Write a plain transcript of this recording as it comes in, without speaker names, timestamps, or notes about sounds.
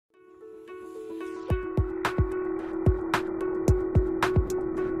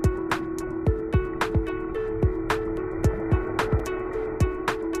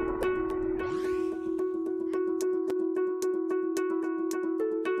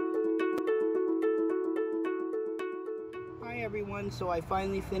everyone, so I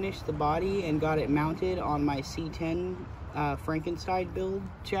finally finished the body and got it mounted on my C10 Frankenstein build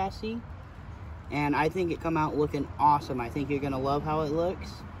chassis, and I think it come out looking awesome. I think you're gonna love how it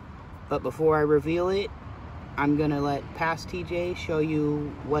looks. But before I reveal it, I'm gonna let Past TJ show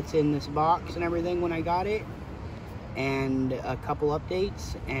you what's in this box and everything when I got it, and a couple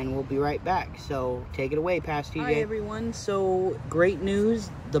updates, and we'll be right back. So take it away, Past TJ. Hi everyone, so great news.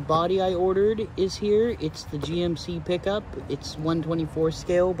 The body I ordered is here. It's the GMC pickup. It's 1/24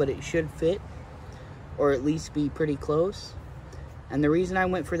 scale, but it should fit, or at least be pretty close. And the reason I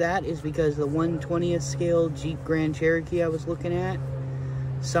went for that is because the 1/20th scale Jeep Grand Cherokee I was looking at,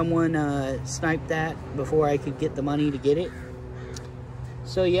 someone sniped that before I could get the money to get it.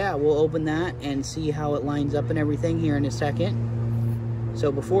 So yeah, we'll open that and see how it lines up and everything here in a second.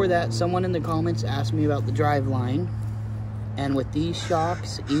 So before that, someone in the comments asked me about the drive line. And with these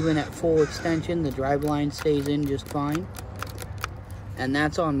shocks, even at full extension, the drive line stays in just fine. And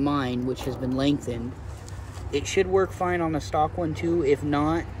that's on mine, which has been lengthened. It should work fine on a stock one too. If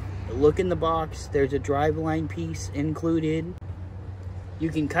not, look in the box. There's a drive line piece included. You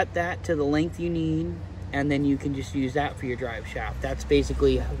can cut that to the length you need, and then you can just use that for your drive shaft. That's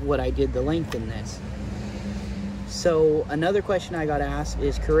basically what I did to lengthen this. So another question I got asked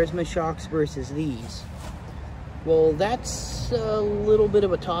is Charisma shocks versus these. Well, that's a little bit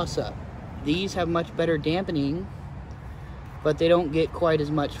of a toss-up. These have much better dampening, but they don't get quite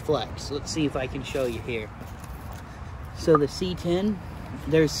as much flex. Let's see if I can show you here. So the C10,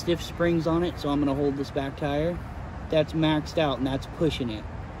 there's stiff springs on it, so I'm gonna hold this back tire. That's maxed out, and that's pushing it.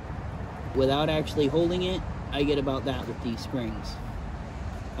 Without actually holding it, I get about that with these springs.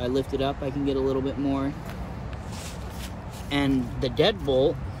 I lift it up, I can get a little bit more. And the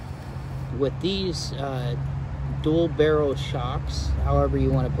deadbolt with these dual barrel shocks, however you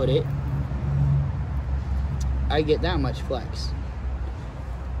want to put it, I get that much flex.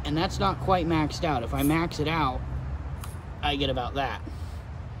 And that's not quite maxed out. If I max it out, I get about that.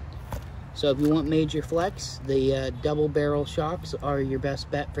 So if you want major flex, the double barrel shocks are your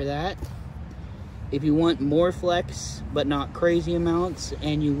best bet for that. If you want more flex, but not crazy amounts,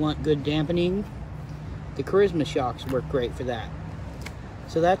 and you want good dampening, the Charisma shocks work great for that.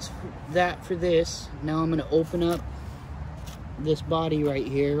 So that's that for this. Now I'm gonna open up this body right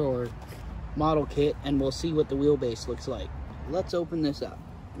here, or model kit, and we'll see what the wheelbase looks like. Let's open this up.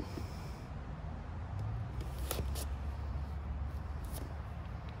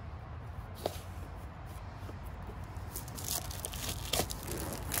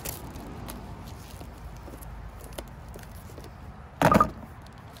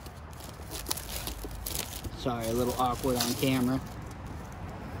 Sorry, a little awkward on camera.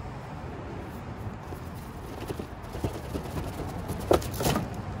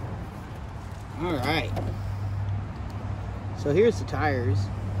 Alright. So here's the tires.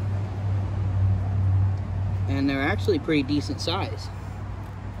 And they're actually pretty decent size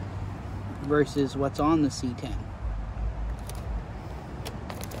versus what's on the C10.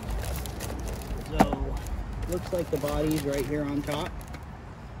 So, looks like the body's right here on top.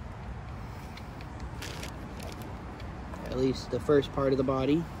 At least the first part of the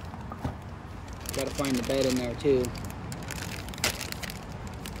body. Gotta find the bed in there too.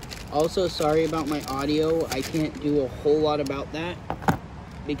 Also, sorry about my audio. I can't do a whole lot about that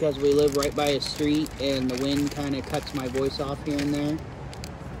because we live right by a street and the wind kind of cuts my voice off here and there.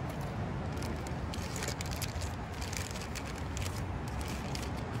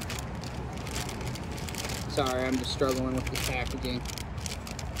 Sorry, I'm just struggling with this packaging.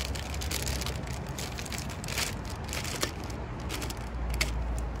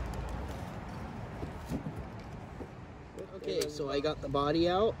 Okay, so I got the body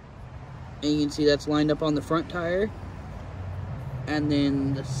out, and you can see that's lined up on the front tire, and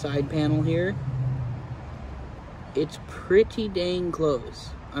then the side panel here. It's pretty dang close.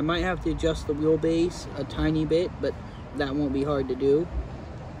 I might have to adjust the wheelbase a tiny bit, but that won't be hard to do.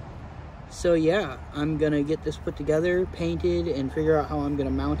 So yeah, I'm gonna get this put together, painted, and figure out how I'm gonna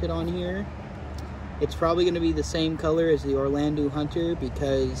mount it on here. It's probably going to be the same color as the Orlando Hunter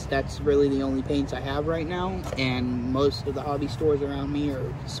because that's really the only paints I have right now, and most of the hobby stores around me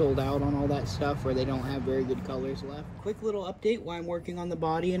are sold out on all that stuff, or they don't have very good colors left. Quick little update while I'm working on the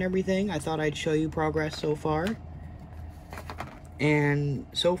body and everything. I thought I'd show you progress so far. And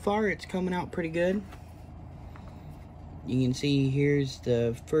so far it's coming out pretty good. You can see here's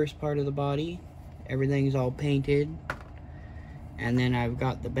the first part of the body. Everything's all painted. And then I've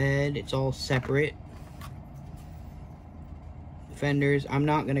got the bed. It's all separate. Fenders, I'm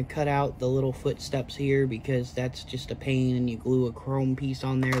not going to cut out the little footsteps here because that's just a pain, and you glue a chrome piece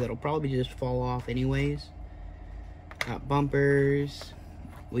on there that'll probably just fall off anyways. Got bumpers.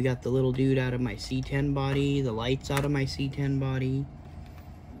 We got the little dude out of my C10 body, the lights out of my C10 body.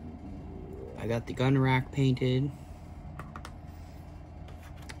 I got the gun rack painted.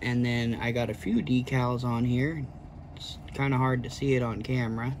 And then I got a few decals on here. It's kind of hard to see it on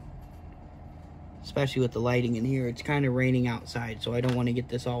camera, especially with the lighting in here. It's kind of raining outside, so I don't want to get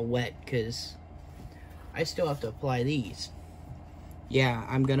this all wet because I still have to apply these. Yeah,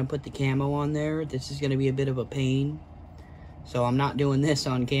 I'm going to put the camo on there. This is going to be a bit of a pain, so I'm not doing this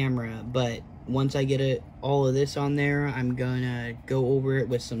on camera, but once I get all of this on there, I'm going to go over it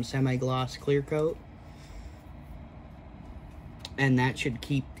with some semi-gloss clear coat. And that should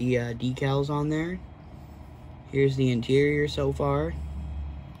keep the decals on there. Here's the interior so far.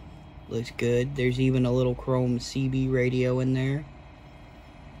 Looks good. There's even a little chrome CB radio in there.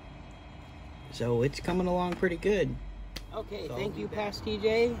 So it's coming along pretty good. Okay, thank you, Past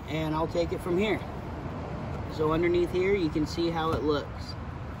TJ, and I'll take it from here. So underneath here, you can see how it looks.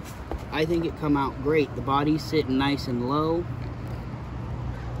 I think it come out great. The body's sitting nice and low.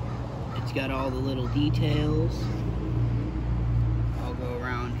 It's got all the little details. I'll go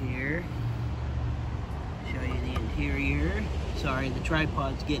around here, show you the interior. Sorry, the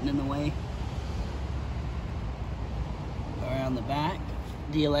tripod's getting in the way. Around the back,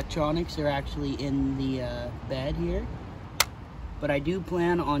 the electronics are actually in the bed here. But I do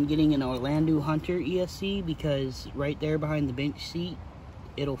plan on getting an Orlando Hunter ESC because right there behind the bench seat,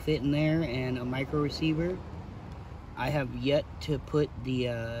 it'll fit in there, and a micro receiver. I have yet to put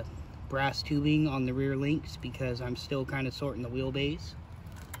the brass tubing on the rear links because I'm still kind of sorting the wheelbase.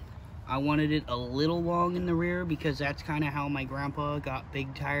 I wanted it a little long in the rear because that's kind of how my grandpa got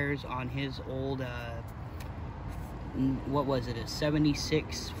big tires on his old, what was it, a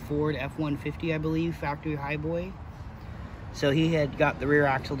 76 Ford F-150, I believe, factory highboy. So he had got the rear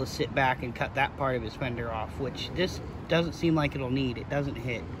axle to sit back and cut that part of his fender off, which this doesn't seem like it'll need. It doesn't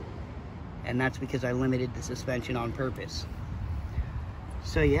hit. And that's because I limited the suspension on purpose.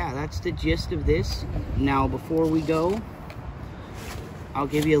 So yeah, that's the gist of this. Now before we go, I'll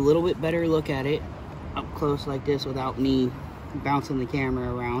give you a little bit better look at it up close like this without me bouncing the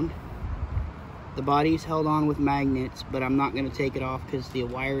camera around. The body's held on with magnets, but I'm not going to take it off because the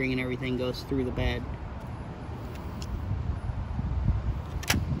wiring and everything goes through the bed.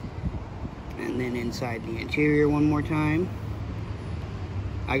 And then inside the interior one more time.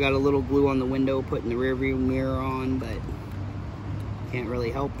 I got a little glue on the window putting the rear view mirror on, but can't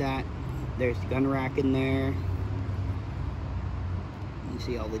really help that. There's the gun rack in there. You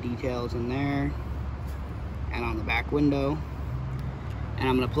see all the details in there. And on the back window. And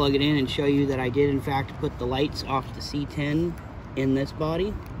I'm going to plug it in and show you that I did in fact put the lights off the C10 in this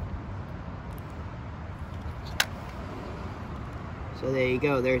body. So there you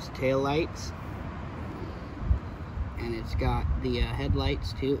go, there's the tail lights. And it's got the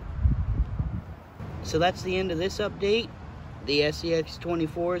headlights too. So that's the end of this update. The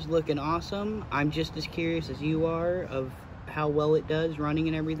Scx24 is looking awesome. I'm just as curious as you are of how well it does running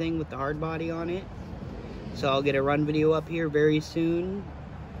and everything with the hard body on it. So I'll get a run video up here very soon.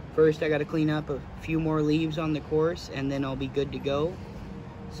 First I got to clean up a few more leaves on the course and then I'll be good to go.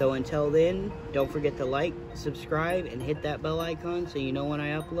 So until then, don't forget to like, subscribe, and hit that bell icon so you know when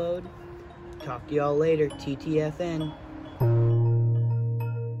I upload. Talk to y'all later. TTFN.